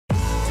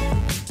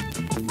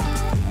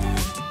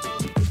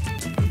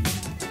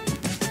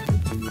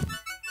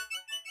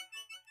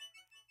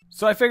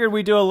So I figured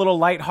we'd do a little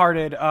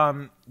lighthearted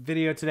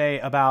video today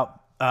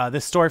about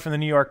this story from the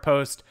New York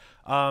Post.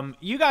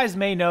 You guys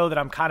may know that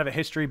I'm kind of a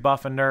history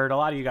buff and nerd. A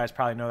lot of you guys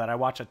probably know that. I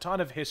watch a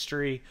ton of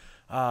history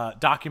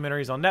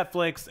documentaries on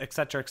Netflix,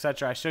 etc.,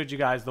 etc. I showed you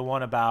guys the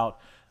one about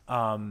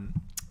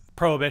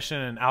Prohibition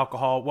and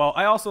alcohol. Well,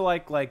 I also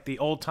like the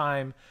old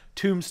time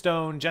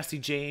Tombstone, Jesse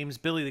James,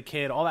 Billy the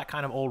Kid, all that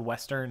kind of old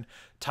Western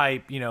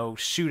type, you know,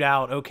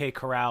 shootout, OK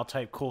Corral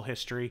type cool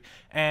history.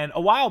 And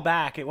a while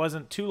back, it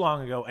wasn't too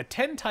long ago, a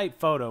 10 type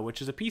photo, which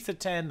is a piece of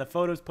 10, the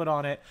photo's put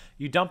on it,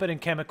 you dump it in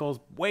chemicals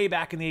way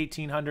back in the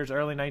 1800s,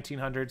 early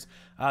 1900s.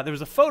 There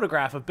was a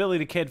photograph of Billy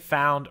the Kid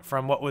found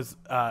from what was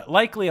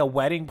likely a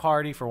wedding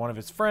party for one of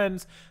his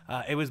friends.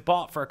 It was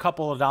bought for a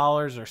couple of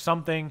dollars or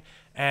something.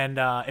 And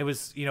it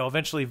was, you know,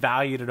 eventually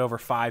valued at over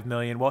 $5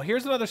 million. Well,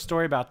 here's another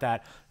story about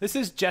that. This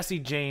is Jesse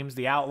James,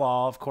 the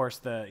outlaw, of course,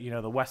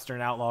 the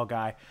Western outlaw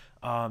guy,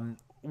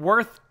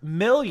 worth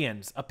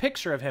millions. A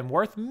picture of him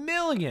worth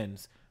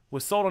millions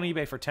was sold on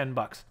eBay for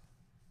 $10.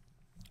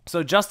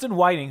 So Justin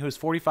Whiting, who's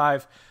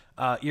 45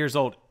 years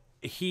old,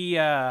 he's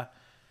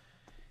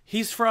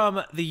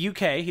from the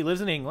UK. He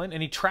lives in England,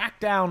 and he tracked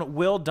down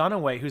Will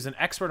Dunaway, who's an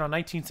expert on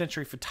 19th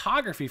century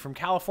photography from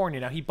California.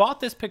 Now, he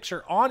bought this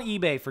picture on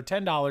eBay for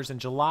 $10 in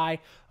July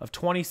of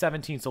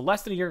 2017, so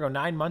less than a year ago,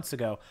 9 months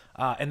ago,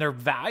 and they're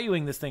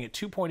valuing this thing at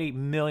 $2.8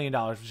 million,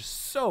 which is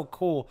so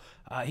cool.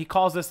 He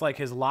calls this like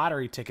his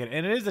lottery ticket,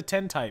 and it is a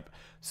 10 type.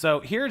 So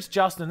here's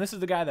Justin. This is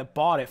the guy that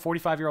bought it.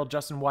 45-year-old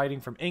Justin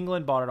Whiting from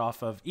England bought it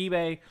off of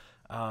eBay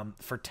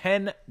for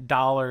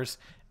 $10.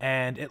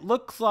 And it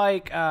looks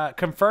like,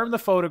 confirmed the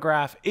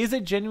photograph is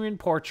a genuine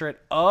portrait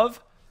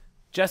of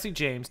Jesse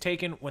James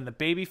taken when the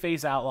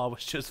babyface outlaw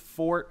was just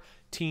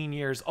 14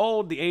 years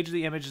old. The age of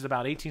the image is about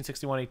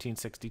 1861,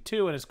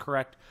 1862 and is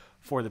correct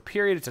for the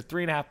period. It's a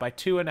 3.5 by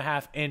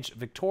 2.5 inch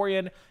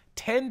Victorian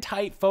 10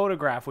 type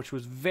photograph, which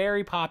was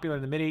very popular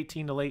in the mid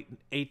 18 to late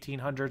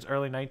 1800s,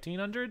 early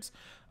 1900s.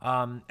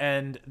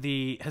 And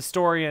the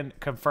historian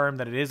confirmed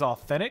that it is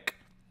authentic.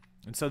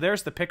 And so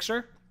there's the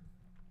picture.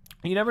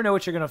 You never know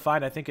what you're going to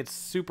find. I think it's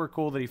super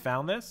cool that he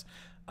found this.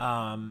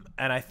 And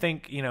I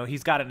think, you know,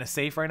 he's got it in a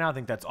safe right now. I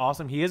think that's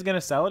awesome. He is going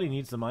to sell it. He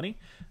needs the money.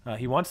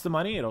 He wants the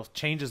money. It'll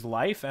change his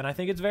life. And I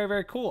think it's very,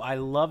 very cool. I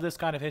love this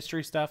kind of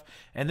history stuff.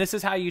 And this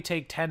is how you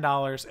take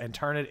 $10 and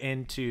turn it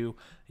into,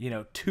 you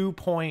know,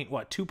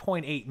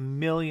 $2.8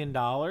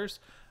 million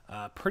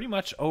pretty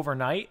much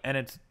overnight. And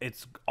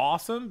it's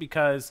awesome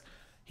because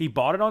he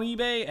bought it on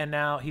eBay, and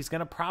now he's going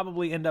to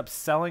probably end up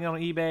selling on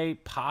eBay,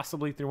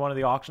 possibly through one of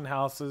the auction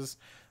houses.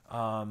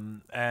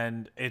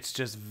 And it's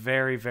just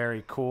very,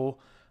 very cool.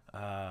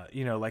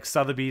 You know, like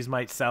Sotheby's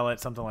might sell it,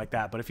 something like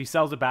that. But if he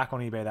sells it back on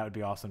eBay, that would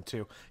be awesome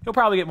too. He'll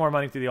probably get more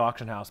money through the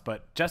auction house.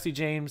 But Jesse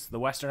James, the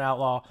Western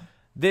outlaw,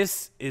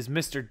 this is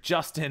Mr.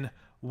 Justin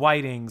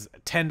Whiting's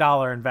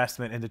 $10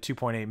 investment into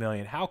 $2.8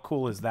 million. How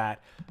cool is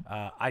that?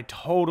 I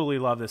totally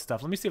love this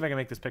stuff. Let me see if I can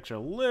make this picture a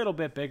little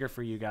bit bigger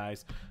for you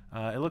guys.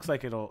 It looks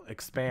like it'll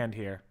expand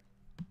here.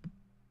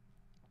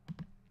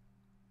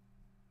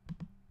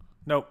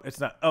 Nope, it's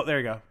not. Oh, there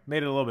you go.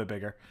 Made it a little bit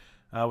bigger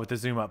with the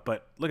zoom up.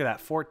 But look at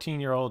that,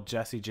 14-year-old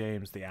Jesse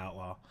James, the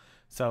outlaw.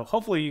 So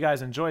hopefully you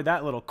guys enjoyed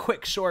that little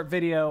quick, short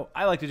video.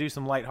 I like to do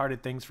some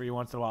lighthearted things for you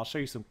once in a while. I'll show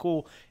you some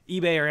cool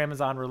eBay or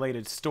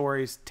Amazon-related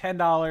stories.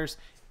 $10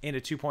 into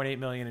 $2.8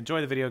 million.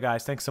 Enjoy the video,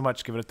 guys. Thanks so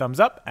much. Give it a thumbs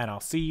up, and I'll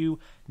see you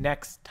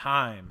next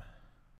time.